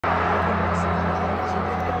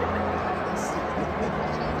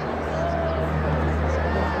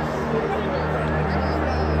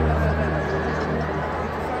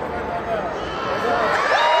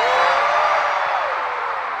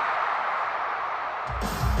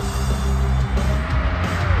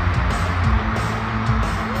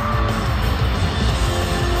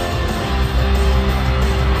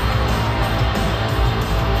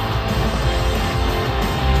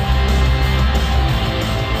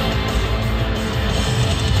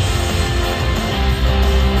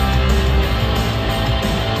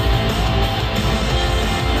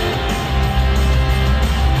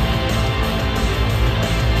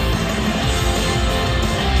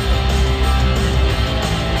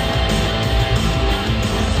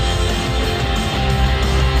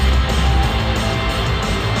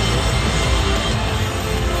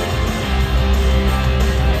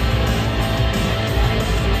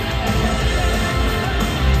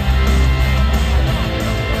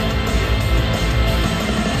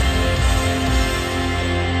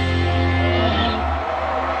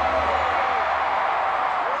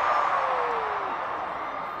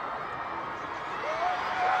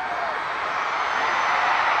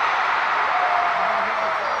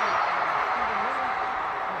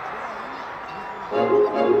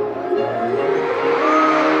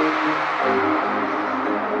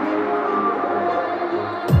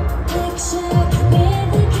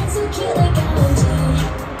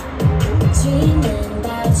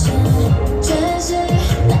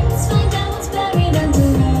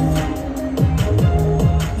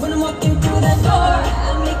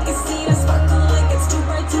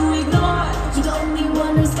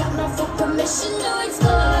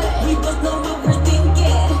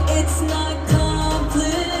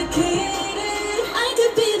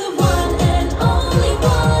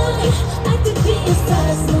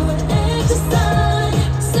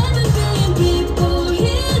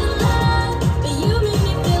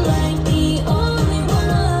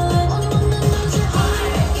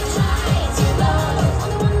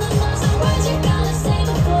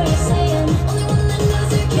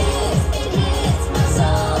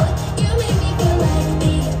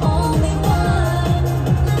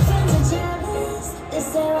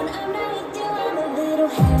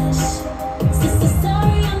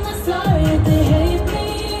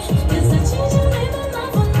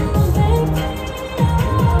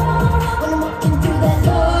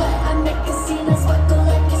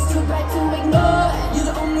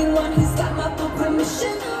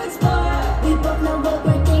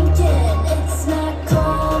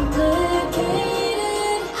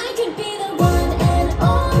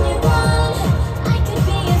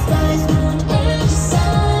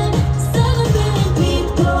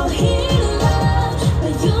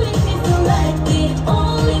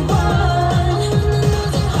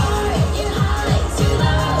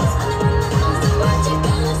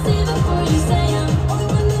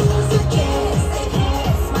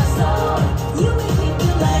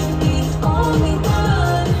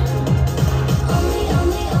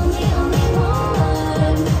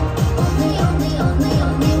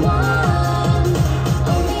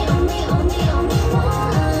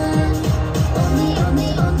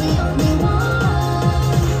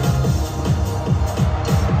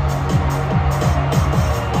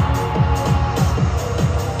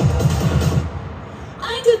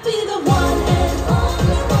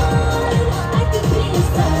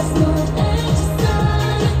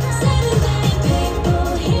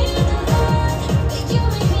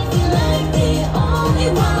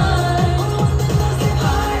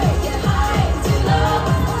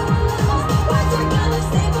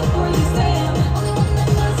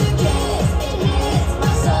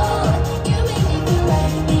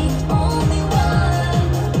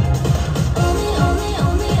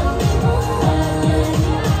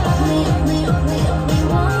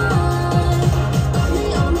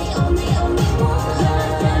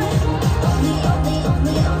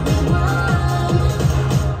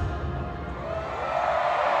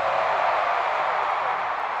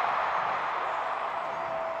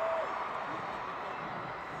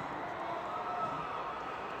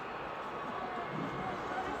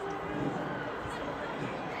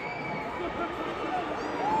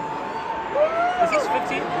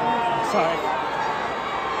Sorry.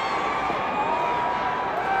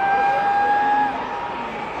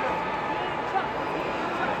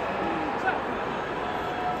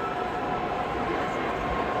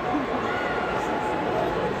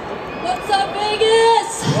 What's up,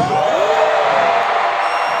 Vegas?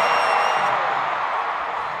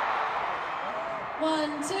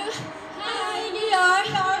 One, two. Hi, New York.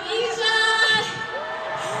 Vcha.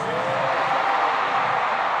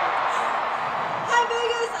 Hi,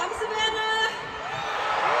 Vegas. I'm Savannah.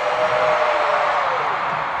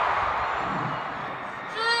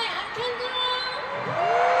 Hi, I'm Kendall.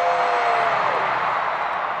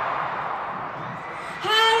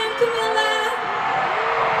 Hi, I'm Camilla.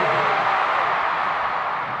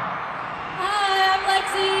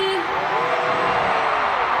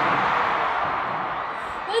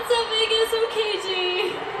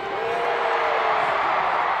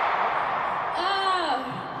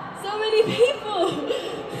 many people.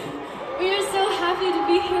 We are so happy to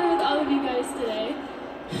be here with all of you guys today.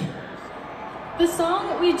 The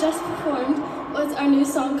song we just performed was our new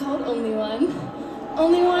song called Only One.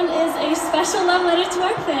 Only One is a special love letter to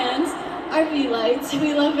our fans, our V-Lights, who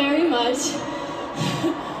we love very much.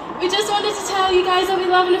 We just wanted to tell you guys that we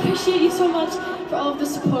love and appreciate you so much for all of the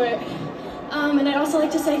support. And I'd also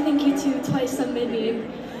like to say thank you to Twice the Mini.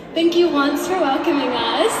 Thank you once for welcoming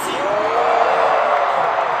us.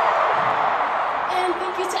 And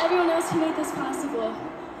thank you to everyone else who made this possible.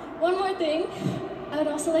 One more thing, I would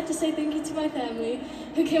also like to say thank you to my family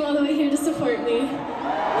who came all the way here to support me.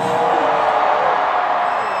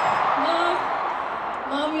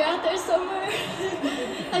 Mom, you're out there somewhere.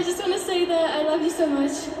 I just want to say that I love you so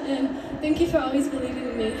much and thank you for always believing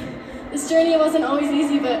in me. This journey wasn't always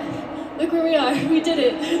easy, but look where we are. We did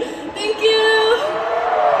it. Thank you!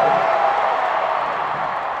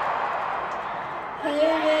 Hey,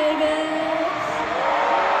 Vegas!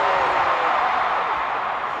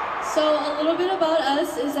 So a little bit about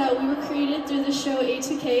us is that we were created through the show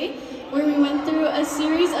A2K, where we went through a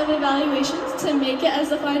series of evaluations to make it as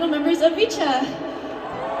the final members of Vcha.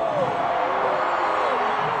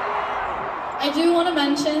 I do want to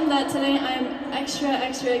mention that today I'm extra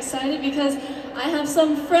excited because I have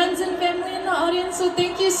some friends and family in the audience, so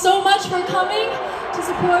thank you so much for coming to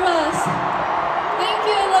support us. Thank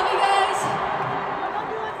you, I love you guys.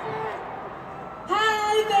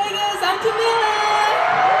 Hi Vegas, I'm Camila.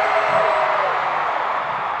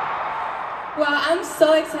 Wow, I'm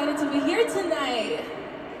so excited to be here tonight.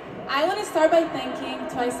 I want to start by thanking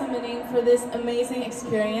Twice the Mini for this amazing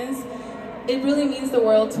experience. It really means the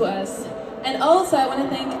world to us. And also, I want to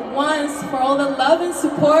thank Once for all the love and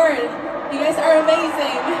support. You guys are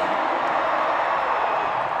amazing.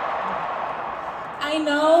 I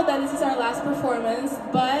know that this is our last performance,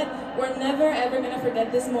 but we're never ever going to forget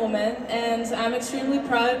this moment. And I'm extremely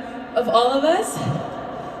proud of all of us.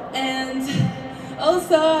 And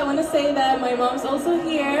also, I want to say that my mom's also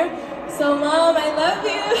here. So Mom, I love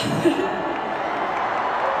you.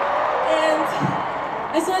 And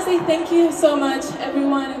I just want to say thank you so much,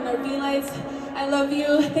 everyone in our V-Lights. I love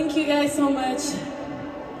you. Thank you guys so much.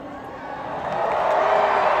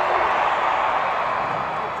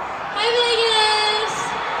 Hi Vegas!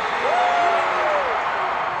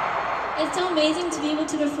 It's so amazing to be able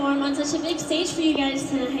to perform on such a big stage for you guys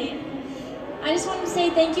tonight. I just want to say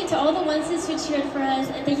thank you to all the Onces who cheered for us,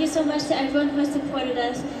 and thank you so much to everyone who has supported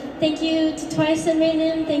us. Thank you to Twice the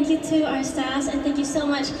Mini, thank you to our staffs, and thank you so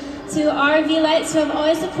much to our V-Lights who have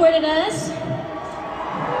always supported us.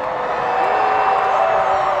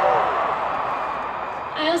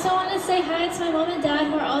 I also want to say hi to my mom and dad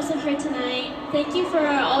who are also here tonight. Thank you for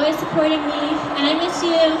always supporting me, and I miss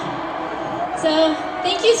you. So,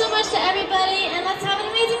 thank you so much to everybody, and let's have an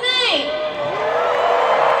amazing night!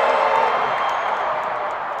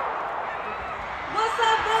 What's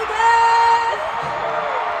up, Vegas?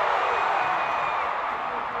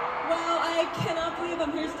 Wow, I cannot believe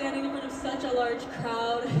I'm here standing in front of such a large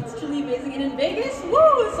crowd. It's truly amazing. And in Vegas,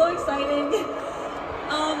 woo, it's so exciting.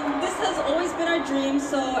 This has always been our dream,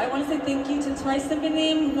 so I want to say thank you to Twice the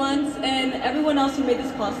Mini, Once, and everyone else who made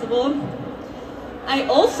this possible. I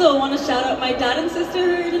also want to shout out my dad and sister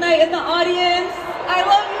who are here tonight in the audience. I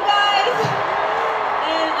love you guys!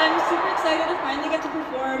 And I'm super excited to finally get to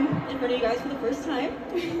perform in front of you guys for the first time.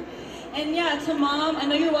 And yeah, to Mom, I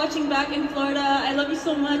know you're watching back in Florida. I love you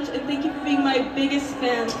so much, and thank you for being my biggest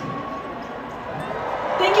fan.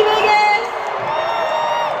 Thank you, Vegas!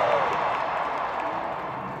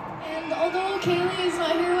 And although Kaylee is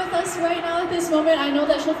not here with us right now at this moment, I know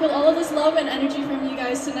that she'll feel all of this love and energy from you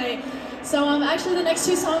guys tonight. So actually the next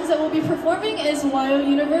two songs that we'll be performing is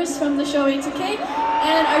Y.o.universe from the show A2K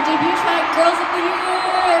and our debut track, Girls of the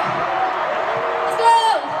Year. Let's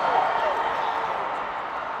go!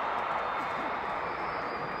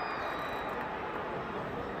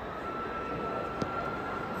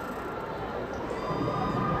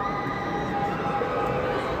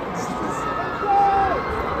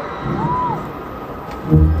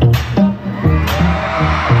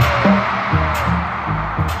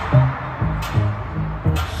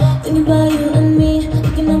 Thinking about you and me,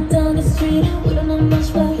 looking up down the street. We don't know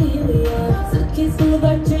much, but here we are. Suitcase full of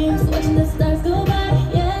our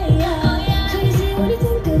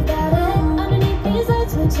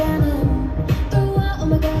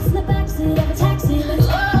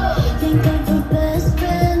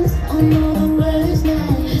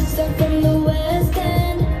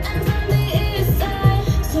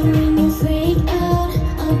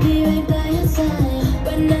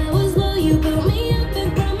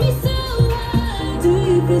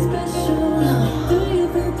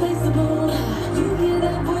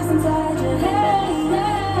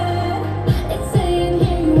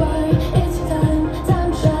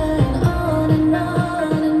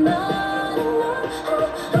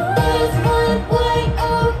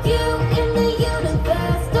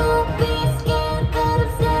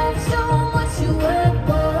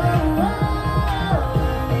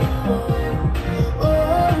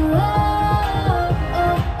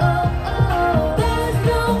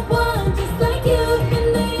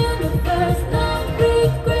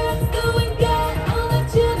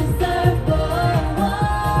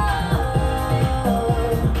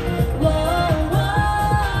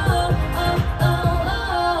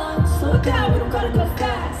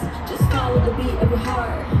the beat of your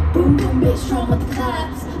heart. Boom, boom, bass drum with the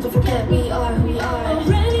claps. Don't forget we are who we are.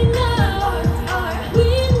 Already know.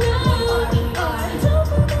 We know. Don't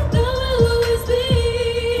forget that we'll always be.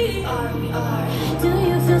 Do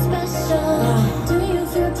you feel special? Do you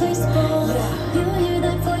feel replaceable? You hear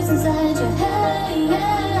that voice inside your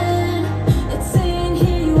head. It's saying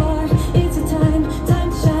here you are. It's a time to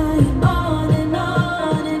shine. On and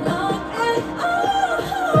on and on and on.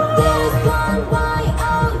 There's one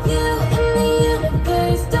y.o.u in the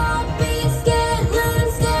universe. Don't be scared, let 'em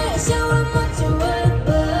stare. Show 'em what you're worth.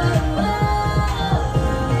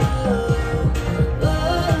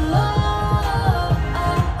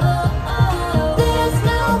 There's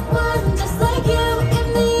no one just like you in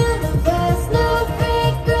the universe. No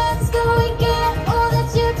regrets, go and get all that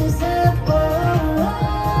you deserve.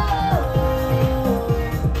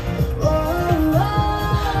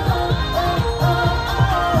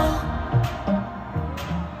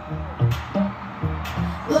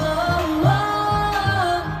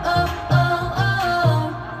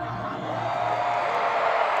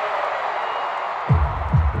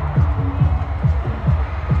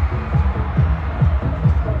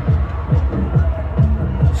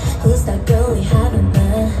 Who's that girl we haven't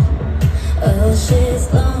met? Oh, she's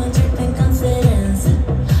glowing, dripping confidence.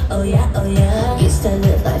 Oh yeah. Used to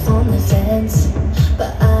live life on the fence,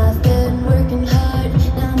 but I've been working hard.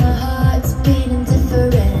 Now my heart's beating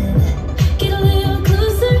different. Get a little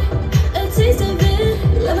closer, a taste of it.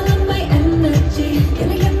 Level up my energy,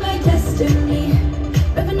 gonna get my destiny.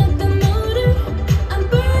 Revving up the motor, I'm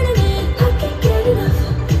burning it. I can't get enough,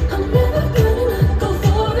 I'm never gonna not go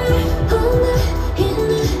for it. All that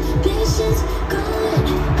inhibitions gone.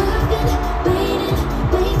 I've been waiting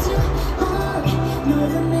way too long. No,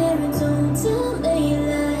 the mirror don't tell me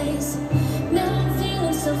lies. Now I'm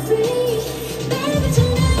feeling so free. Baby,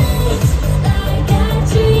 tonight, like a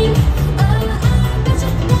dream. Oh, I bet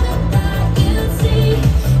you never thought you'd see.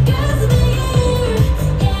 Girls of the year,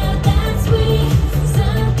 yeah, that's we.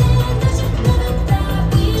 Something that you never thought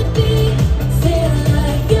we'd be. Feel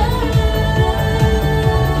like girls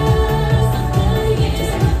of the year.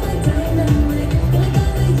 Just look like dynamite. Feel like of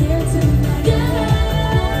the year tonight.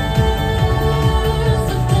 Girls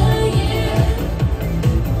of the year.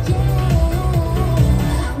 Yeah.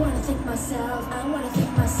 I wanna thank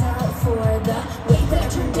myself for the way that I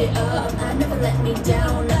turned it up. I never let me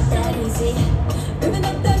down, not that easy. Revving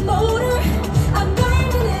up that motor, I'm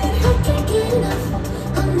burning it. I can't get enough,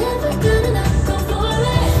 I'm never gonna not go for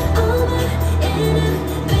it. All my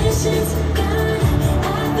inhibitions gone.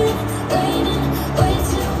 I've been waiting way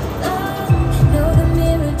too long. No, the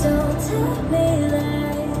mirror don't tell me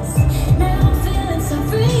lies. Now I'm feeling so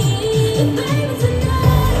free. And baby,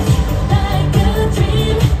 tonight, like a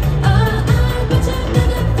dream. Oh, I bet you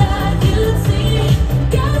never thought you'd see.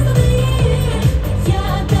 Girls of the year,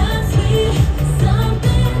 yeah, that's we.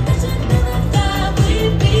 Something that you never thought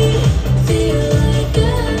we'd be. Feel like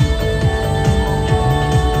girls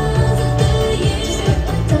of the year. Just look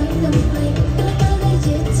like dynamite. Feel like all the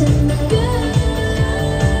year tonight.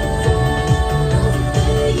 Girls of the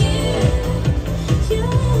year. You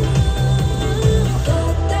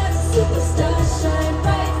got that superstar shine,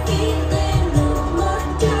 bright feeling. No more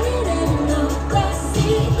doubting and no glass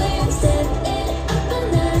ceiling. Step it up a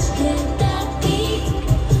notch, hit that beat.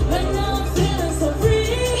 Right now I'm feeling so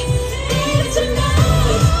free. Baby,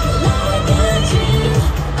 tonight, like a dream.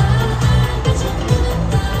 Oh, I bet you never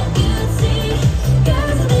thought you'd see.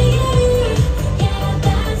 Girls of the year, yeah,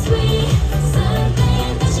 that's we.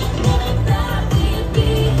 Something that you never thought we'd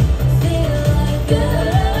be. Feel like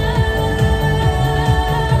girls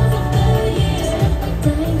of the year. Just look like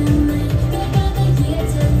dynamite. Feel like all the year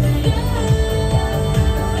tonight.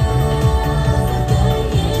 Girls of the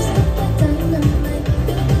year. Just look like dynamite.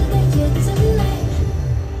 Feel like all the year tonight.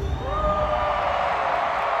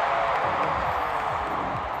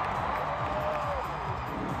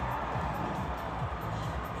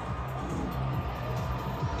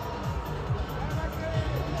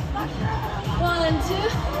 One, two.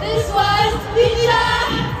 This was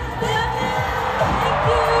Vcha.